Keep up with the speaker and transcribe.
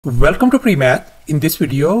Welcome to PreMath. In this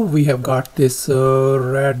video we have got this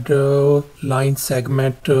red line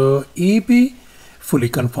segment AB fully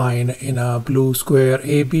confined in a blue square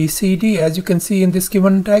ABCD, as you can see in this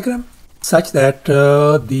given diagram, such that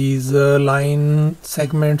these line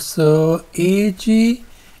segments AG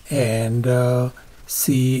and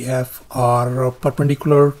CF are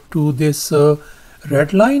perpendicular to this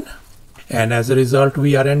red line, and as a result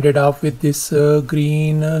we are ended up with this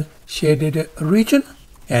green shaded region.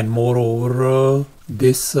 And moreover,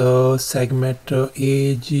 this segment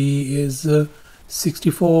AG is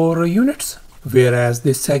 64 units, whereas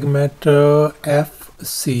this segment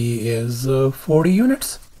FC is 40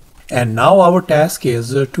 units. And now our task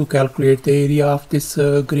is to calculate the area of this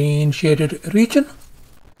green shaded region.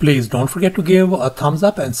 Please don't forget to give a thumbs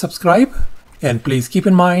up and subscribe. And please keep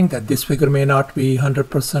in mind that this figure may not be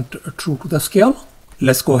 100% true to the scale.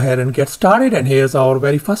 Let's go ahead and get started, and here's our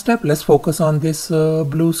very first step. Let's focus on this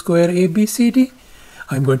blue square ABCD.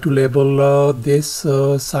 I'm going to label this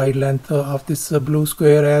side length of this blue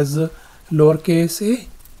square as lowercase a.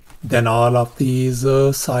 Then all of these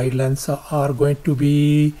side lengths are going to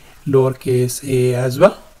be lowercase a as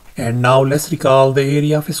well. And now let's recall the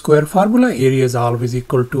area of a square formula. Area is always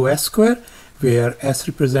equal to s square, where s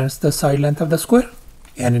represents the side length of the square.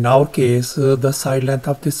 And in our case, the side length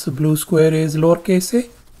of this blue square is lowercase a.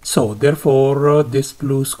 So therefore, this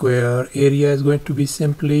blue square area is going to be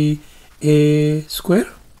simply a square.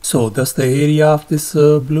 So thus the area of this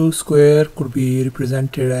blue square could be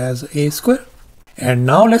represented as a square. And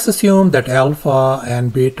now let's assume that alpha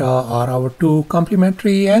and beta are our two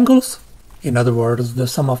complementary angles. In other words, the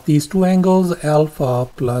sum of these two angles, alpha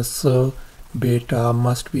plus beta,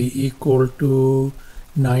 must be equal to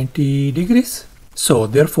 90 degrees. So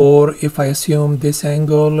therefore, if I assume this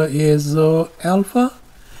angle is alpha,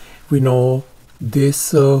 we know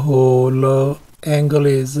this whole angle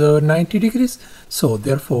is 90 degrees. So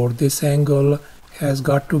therefore, this angle has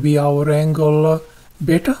got to be our angle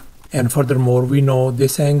beta. And furthermore, we know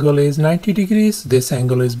this angle is 90 degrees, this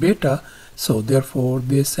angle is beta. So therefore,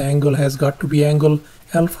 this angle has got to be angle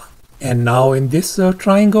alpha. And now in this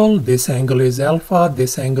triangle, this angle is alpha,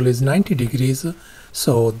 this angle is 90 degrees.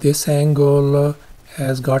 So this angle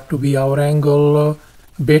has got to be our angle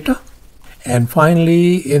beta. And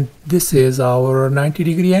finally, this is our 90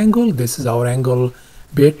 degree angle, this is our angle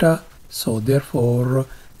beta. So therefore,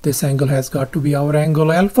 this angle has got to be our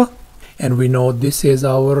angle alpha. And we know this is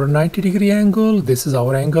our 90 degree angle, this is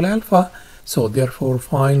our angle alpha. So therefore,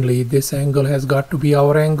 finally, this angle has got to be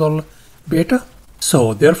our angle beta.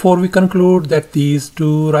 So therefore, we conclude that these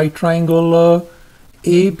two right triangle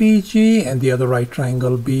ABG and the other right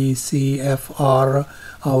triangle BCF are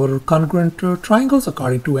our congruent triangles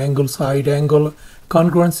according to angle side angle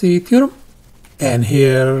congruency theorem. And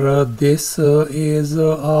here this is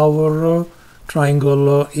our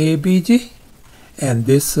triangle ABG, and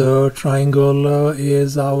this triangle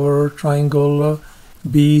is our triangle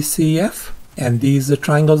BCF, and these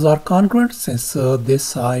triangles are congruent since this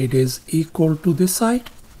side is equal to this side.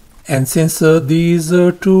 And since these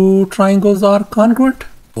two triangles are congruent,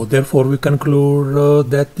 so therefore we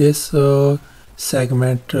conclude that this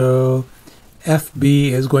segment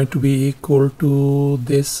FB is going to be equal to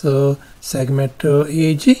this segment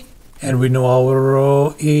AG. And we know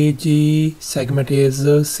our AG segment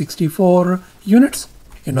is 64 units.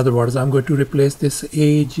 In other words, I'm going to replace this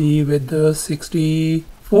AG with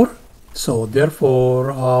 64. So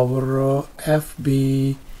therefore, our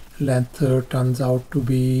FB length turns out to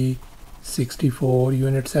be 64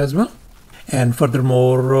 units as well. And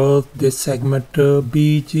furthermore, this segment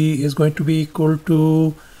BG is going to be equal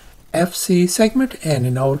to FC segment, and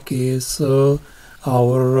in our case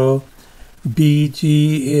our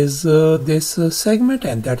BG is this segment,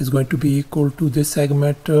 and that is going to be equal to this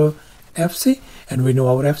segment FC, and we know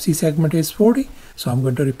our FC segment is 40. So I'm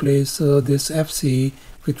going to replace this FC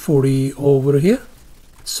with 40 over here.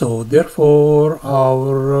 So therefore,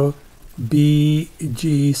 our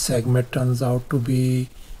BG segment turns out to be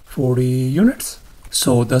 40 units.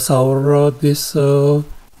 So thus our this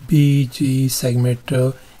BG segment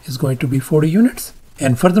is going to be 40 units.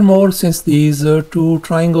 And furthermore, since these two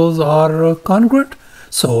triangles are congruent,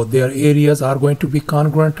 so their areas are going to be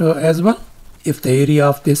congruent as well. If the area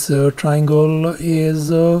of this triangle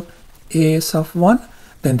is a sub 1,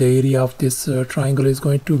 then the area of this triangle is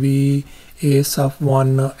going to be a sub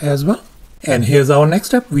 1 as well. And here's our next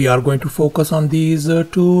step. We are going to focus on these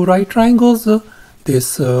two right triangles.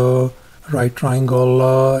 This right triangle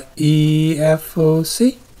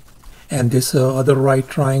EFC and this other right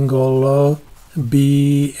triangle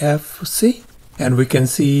BFC. And we can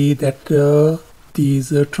see that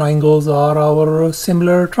these triangles are our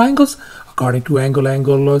similar triangles according to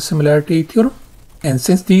angle-angle similarity theorem. And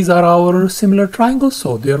since these are our similar triangles,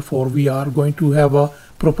 so therefore we are going to have a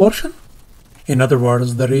proportion. In other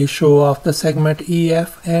words, the ratio of the segment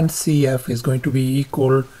EF and CF is going to be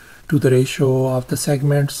equal to the ratio of the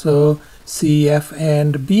segments CF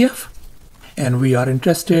and BF. And we are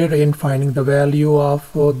interested in finding the value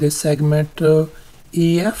of this segment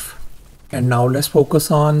EF. And now let's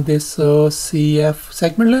focus on this CF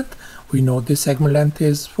segment length. We know this segment length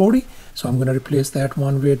is 40, so I'm going to replace that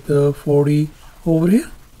one with 40 over here.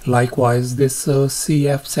 Likewise, this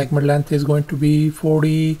CF segment length is going to be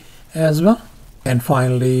 40 as well. And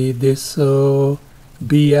finally, this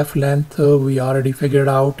BF length we already figured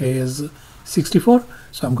out is 64,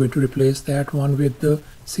 so I'm going to replace that one with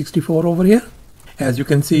 64 over here, as you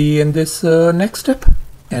can see in this next step.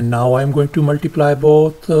 And now I'm going to multiply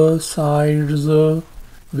both sides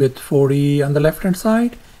with 40 on the left hand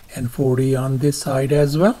side and 40 on this side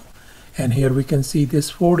as well. And here we can see this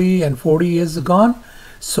 40 and 40 is gone.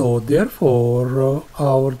 So therefore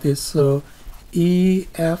our this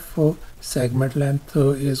EF segment length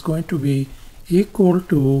is going to be equal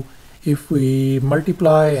to, if we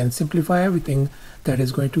multiply and simplify everything, that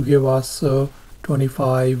is going to give us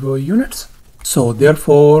 25 units. So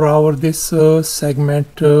therefore our this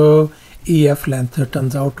segment EF length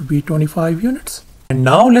turns out to be 25 units. And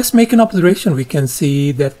now let's make an observation. We can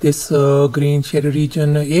see that this green shaded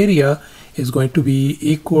region area is going to be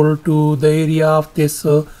equal to the area of this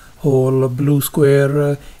whole blue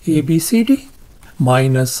square ABCD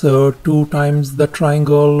minus 2 times the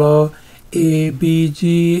triangle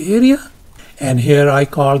ABG area. And here I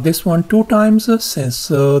call this one 2 times since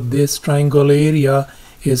this triangle area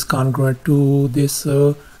is congruent to this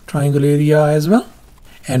triangle area as well.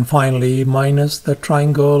 And finally, minus the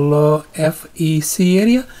triangle FEC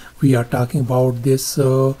area. We are talking about this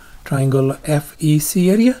triangle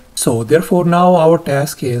FEC area. So therefore now our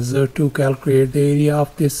task is to calculate the area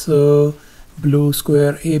of this blue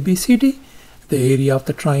square ABCD, the area of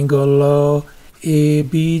the triangle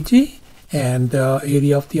ABG, and the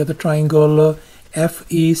area of the other triangle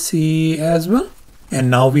FEC as well.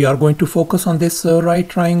 And now we are going to focus on this right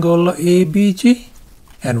triangle ABG,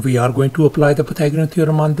 and we are going to apply the Pythagorean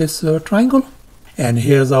theorem on this triangle. And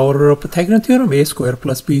here's our Pythagorean theorem: a square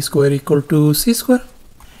plus b square equal to c square.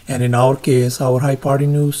 And in our case, our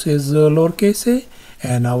hypotenuse is lowercase a,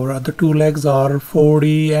 and our other two legs are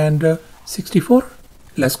 40 and 64.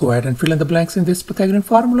 Let's go ahead and fill in the blanks in this Pythagorean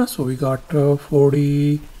formula. So we got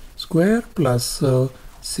 40 square plus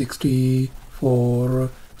 64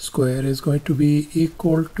 square is going to be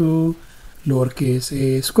equal to lowercase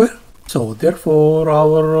a square. So therefore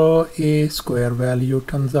our a square value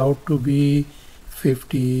turns out to be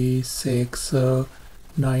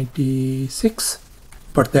 5696.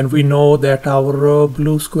 But then we know that our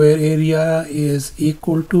blue square area is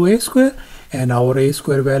equal to a square, and our a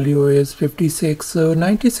square value is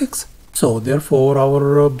 5696. So therefore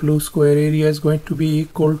our blue square area is going to be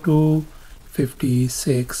equal to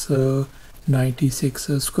 5696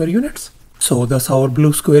 square units. So thus our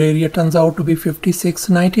blue square area turns out to be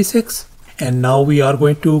 5696. And now we are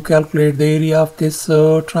going to calculate the area of this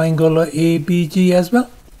triangle ABG as well.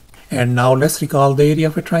 And now let's recall the area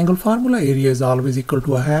of a triangle formula. Area is always equal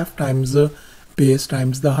to a half times base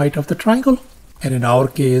times the height of the triangle. And in our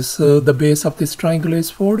case, the base of this triangle is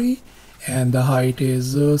 40 and the height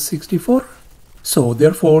is 64. So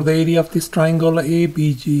therefore the area of this triangle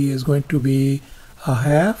ABG is going to be a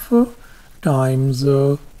half times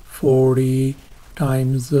 40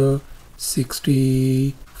 times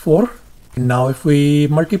 64. And now if we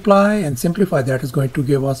multiply and simplify, that is going to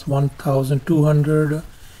give us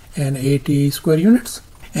 1280 square units.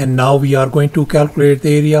 And now we are going to calculate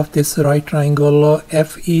the area of this right triangle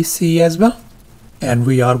FEC as well. And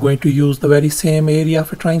we are going to use the very same area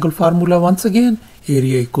of a triangle formula once again.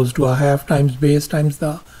 Area equals to a half times base times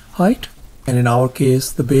the height. And in our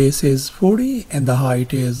case, the base is 40 and the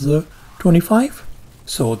height is 25.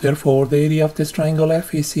 So therefore the area of this triangle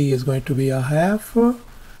FEC is going to be a half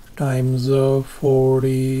times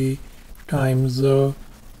 40 times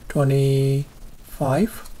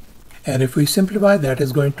 25. And if we simplify, that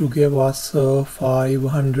is going to give us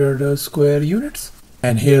 500 square units.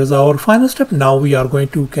 And here's our final step. Now we are going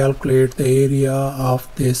to calculate the area of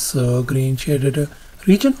this green shaded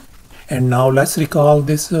region. And now let's recall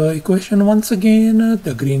this equation once again.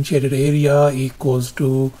 The green shaded area equals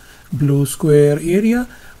to blue square area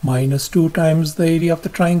minus 2 times the area of the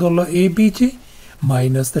triangle ABG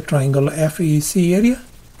minus the triangle FEC area.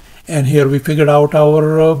 And here we figured out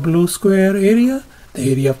our blue square area. The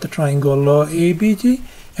area of the triangle ABG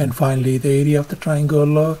and finally the area of the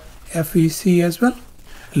triangle FEC as well.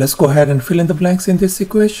 Let's go ahead and fill in the blanks in this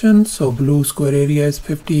equation. So blue square area is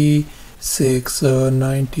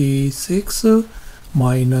 5696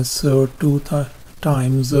 minus 2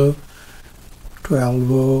 times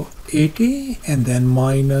 1280 and then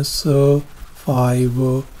minus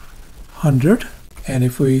 500, and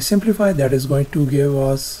if we simplify, that is going to give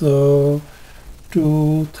us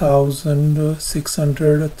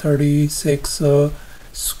 2636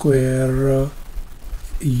 square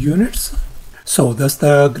units. So thus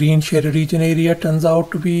the green shaded region area turns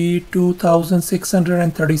out to be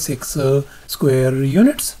 2636 square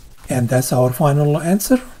units, and that's our final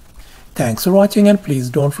answer. Thanks for watching, and please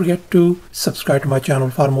don't forget to subscribe to my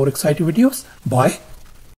channel for more exciting videos. Bye.